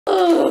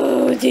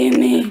Oh dear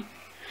me.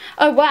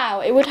 Oh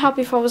wow, it would help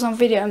if I was on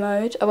video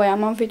mode. Oh wait,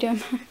 I'm on video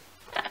mode.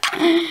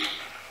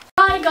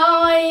 Hi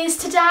guys,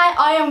 today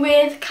I am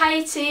with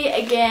Katie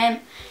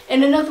again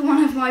in another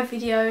one of my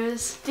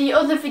videos. The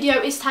other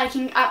video is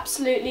taking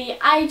absolutely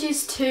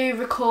ages to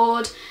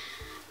record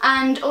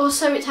and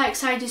also it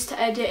takes ages to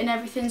edit and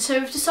everything, so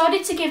we've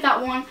decided to give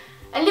that one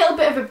a little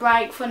bit of a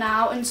break for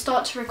now and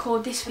start to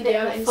record this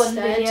video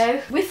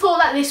instead. We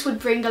thought that this would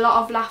bring a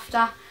lot of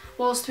laughter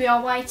whilst we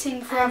are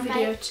waiting for our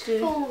video to do.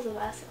 Fools of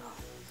ourselves.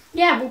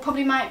 Yeah, we'll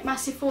probably make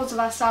massive fools of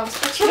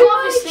ourselves. You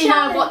obviously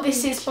know what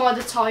this is by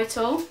the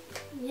title.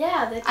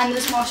 Yeah, and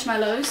there's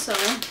marshmallows, so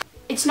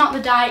it's not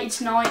the day,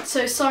 it's night,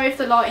 so sorry if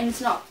the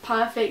lighting's not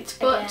perfect,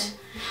 but again,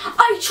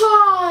 I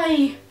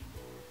try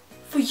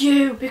for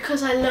you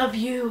because I love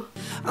you.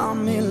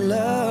 I'm in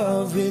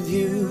love with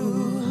you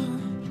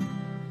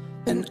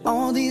and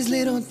all these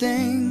little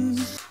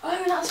things.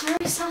 Oh, that's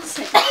very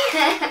sassy.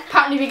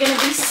 Apparently we're going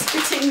to be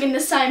spitting in the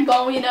same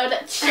bowl, you know,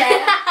 that chair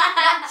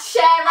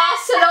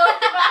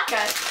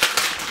okay.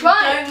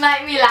 Right. Don't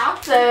make me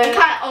laugh though. Okay,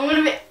 I'm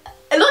going to be...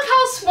 Look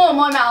how small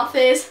my mouth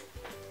is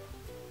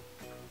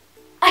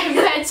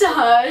compared to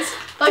hers.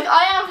 Like,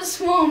 I have a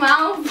small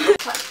mouth.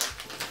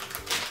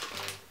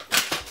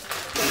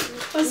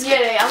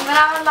 Really, I'm gonna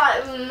have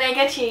like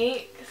mega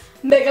cheeks.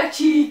 Mega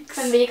cheeks.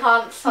 And you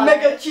can't swallow.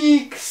 Mega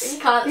cheeks. You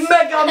can't.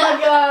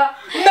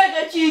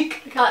 Mega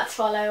cheek. You can't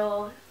swallow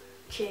or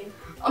chew.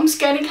 I'm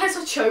scared in case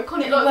I choke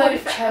on it. Like, what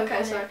if it...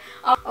 Okay, sorry.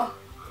 Oh.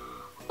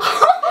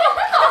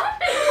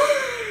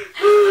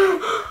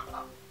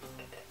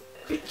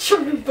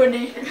 Chubby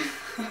bunny.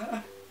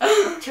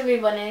 Chubby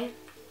bunny.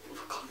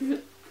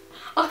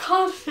 I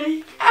can't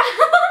see.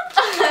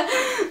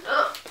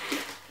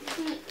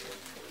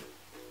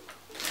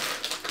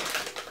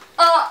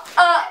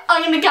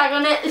 I'm gonna gag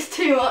on it. It's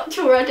too much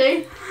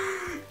already.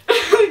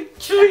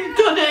 Chubby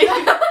bunny.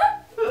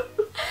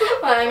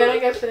 Right, I'm gonna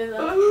go for this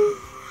one.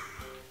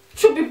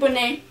 Chubby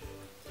bunny.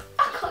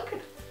 I can't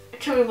get it.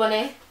 Chubby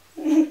bunny.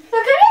 Look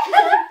at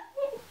it.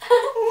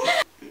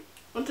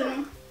 I don't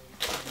know.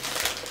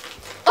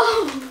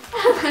 Oh.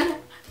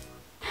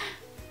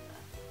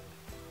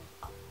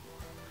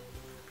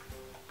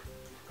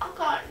 I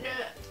can't do it.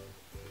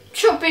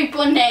 Chubby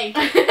bunny.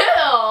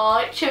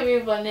 Oh, chubby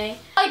bunny.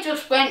 I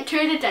just went to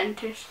the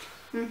dentist.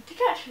 Did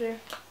you actually?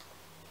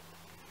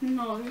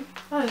 No.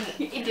 Oh,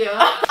 You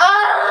idiot.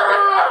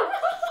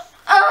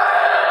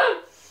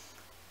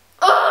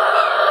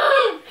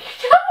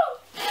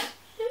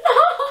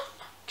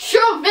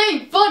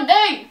 Chubby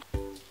bunny.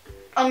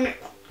 I'm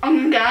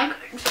gonna gag.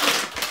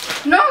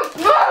 No.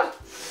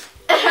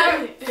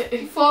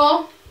 4.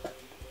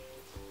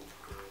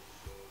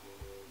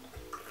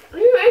 Are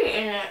you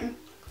eating it?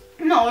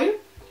 No.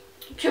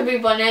 Chubby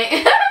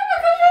bunny.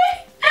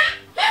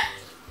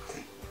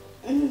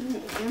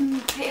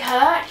 It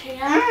hurts, yeah.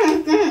 I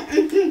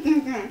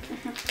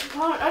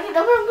don't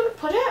know where I'm gonna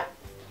put it.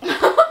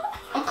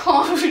 I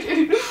can't fit it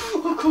in.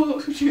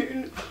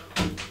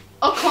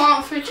 I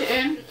can't fit it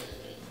in.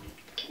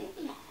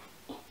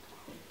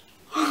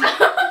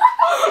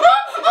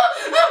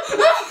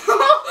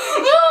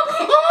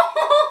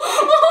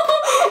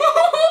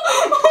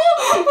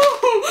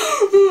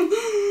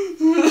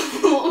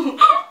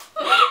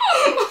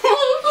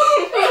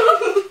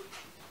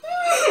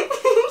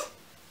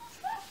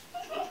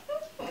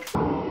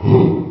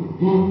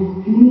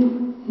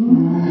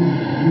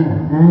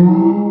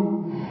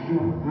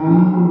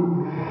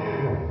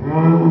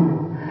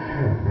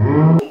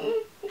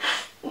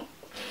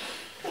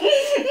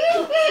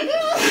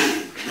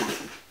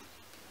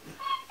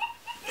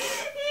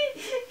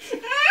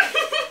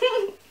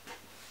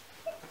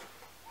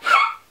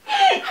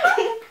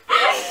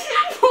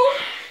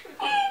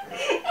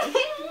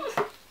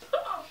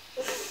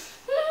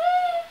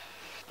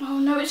 Oh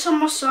no, it's on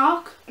my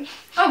sock.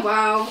 Oh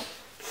wow.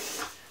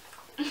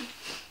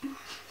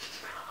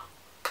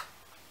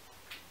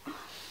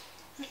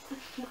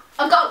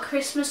 I got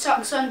Christmas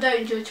socks on,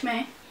 don't judge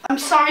me. I'm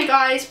sorry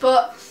guys,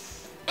 but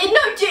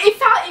it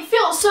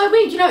felt so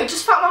weird, you know, it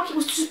just felt like it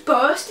was just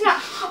bursting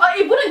out.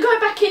 It wouldn't go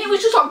back in, it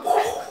was just like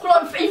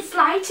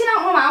inflating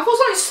out my mouth. I was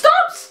like,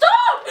 stop!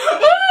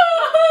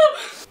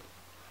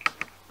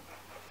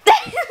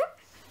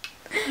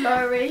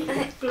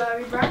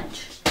 Blurry branch.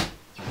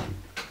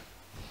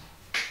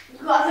 You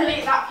gotta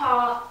delete that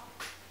part.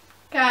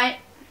 Okay.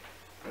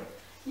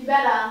 You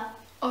better.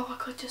 Oh, I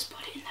could just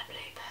put it in the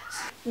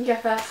bloopers. You go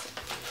first.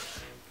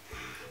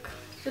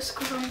 Just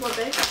because I'm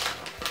bloody.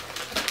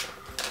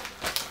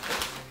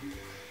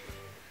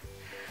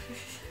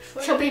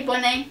 Chubby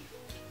bunny.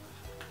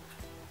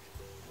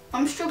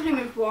 I'm struggling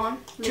with one.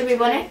 Chubby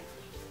bunny.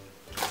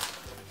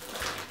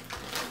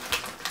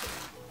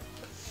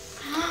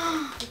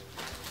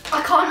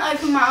 I can't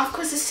open my mouth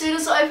because as soon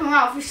as I open my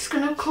mouth it's just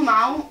going to come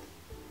out.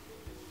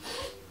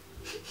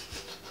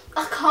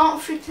 I can't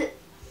fit it.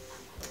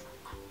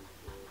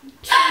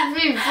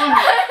 Chubby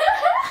bunny.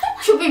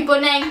 Chubby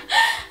bunny.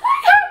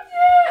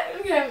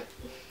 Okay.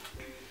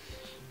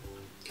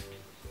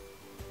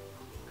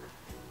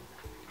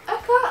 I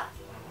can't.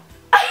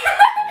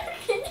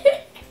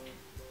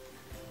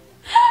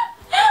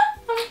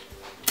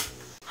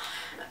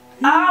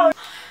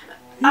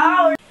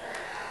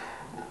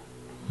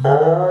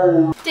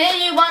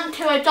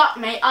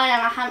 me, I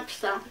am a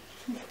hamster.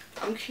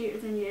 I'm cuter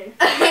than you.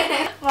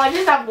 Well, I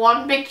just have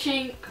one big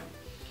chink.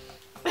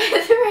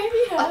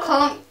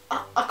 I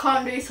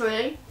can't do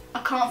 3.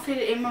 I can't feel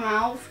it in my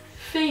mouth.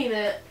 Feel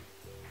it.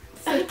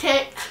 Fit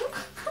it.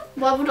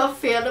 Why would I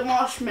feel the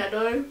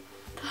marshmallow?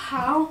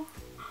 How?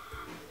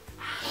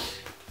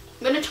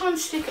 I'm gonna try and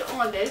stick it on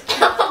my lid.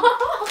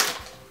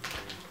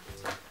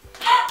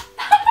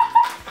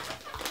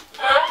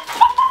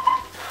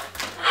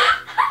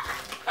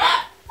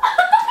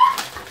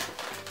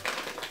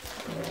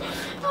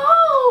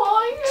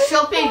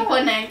 Chubby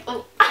bunny.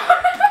 Oh.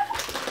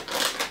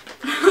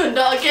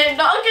 Not again,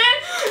 not again.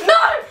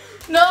 No!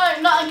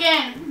 No, not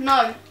again.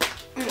 No.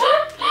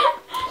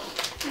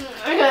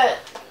 Okay.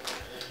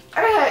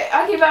 Okay,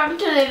 I keep having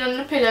to lay on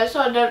the pillow so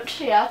I don't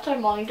see out so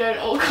mine don't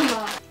all come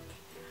out.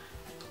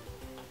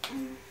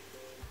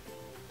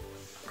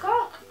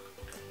 Cock.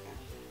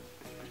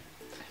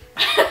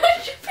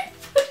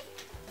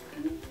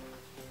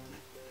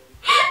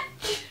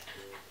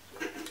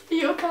 Are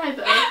you okay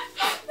though?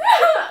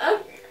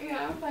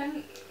 Yeah, I'm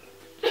fine.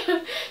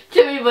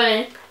 Chubby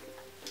bunny.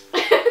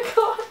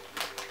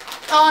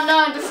 Oh no,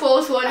 the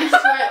 4th one is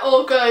where it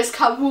all goes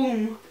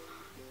kaboom.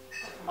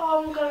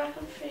 Oh my god, I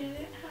can feel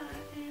it.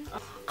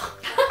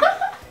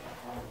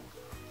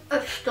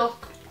 It's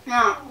stuck.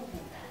 Now.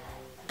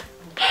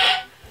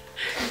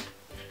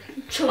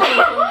 Chubby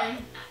bunny.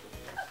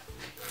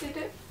 Did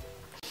it?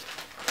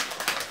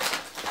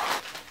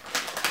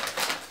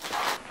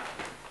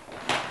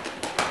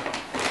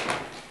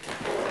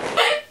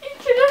 You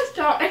should have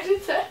started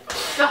it.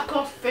 Fuck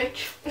off,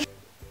 bitch.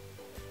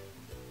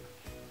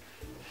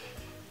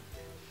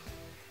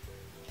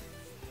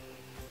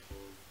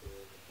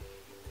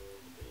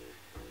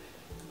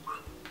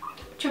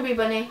 Chubby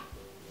bunny.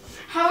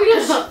 How are you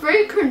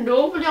freaking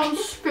normally? I'm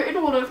spitting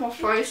all over my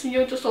face and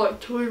you're just like,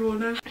 Chubby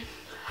bunny.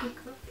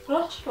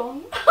 That's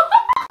strong.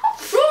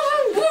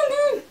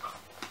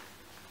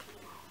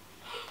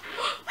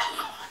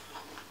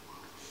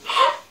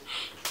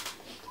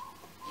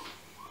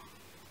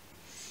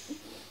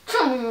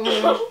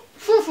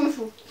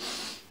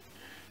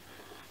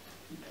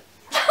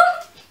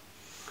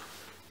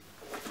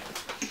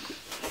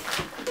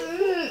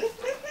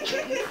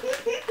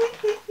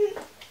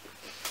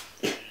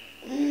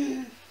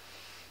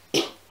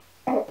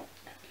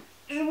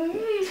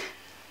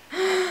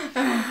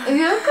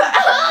 There we go.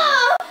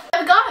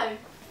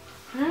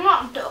 I'm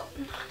not done. I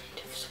need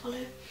to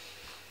swallow.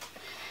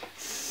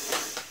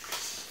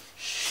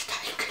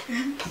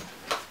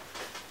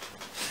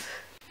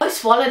 I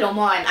swallowed all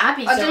mine.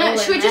 Abby's I don't know, all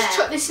should we in just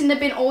there. chuck this in the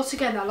bin all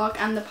together, like,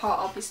 and the pot,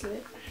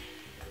 obviously?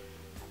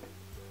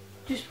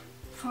 Just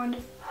find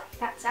it.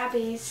 That's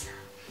Abby's.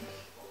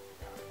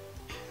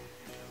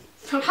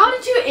 How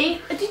did you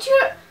eat? Did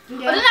you? Yeah.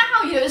 I don't know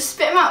how you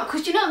spit them out,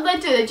 because you know what they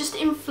do? They just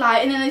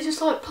inflate and then they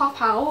just like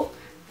pop out.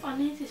 I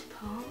need this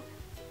part.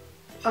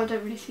 I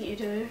don't really think you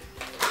do.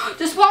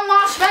 Just one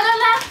marshmallow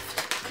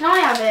left. Can I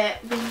have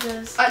it?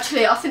 Because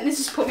Actually, I think this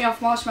has put me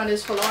off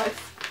marshmallows for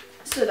life.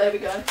 So there we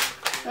go.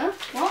 Huh?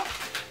 What?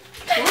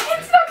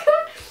 it's not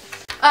good.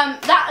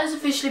 That has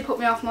officially put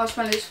me off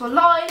marshmallows for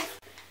life.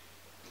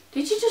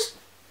 Did you just?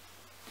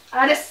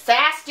 I just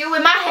sassed you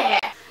with my hair.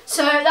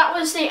 So that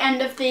was the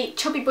end of the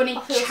Chubby Bunny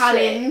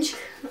challenge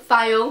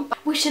fail.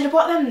 We should have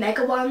bought them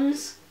mega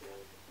ones.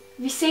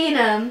 Have you seen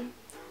them?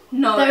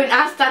 No. Don't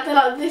ask that, they're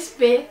like this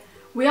big.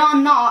 We are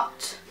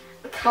not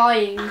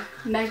buying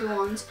mega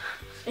ones.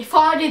 If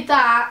I did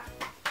that,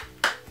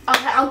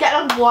 I'll get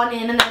like one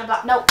in and then I'm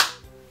like, nope.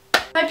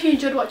 hope you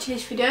enjoyed watching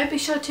this video. Be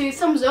sure to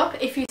thumbs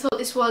up if you thought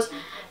this was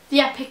the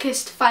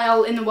epicest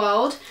fail in the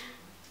world.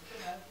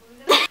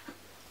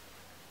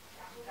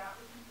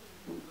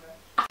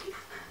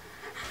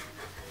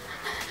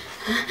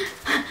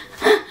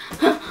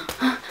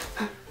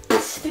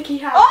 Sticky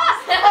hands.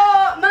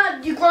 Oh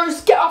man, you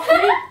gross, get off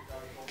me.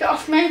 Get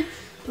off me.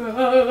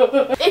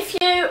 If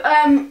you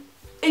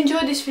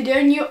enjoyed this video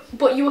and you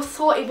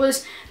thought it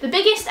was the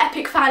biggest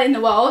epic fail in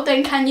the world,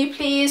 then can you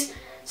please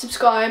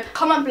subscribe,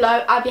 comment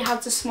below. Abby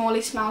has the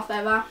smallest mouth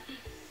ever,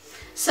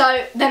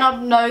 so then I'll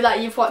know that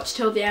you've watched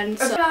till the end.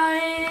 So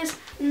guys,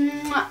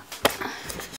 mwah.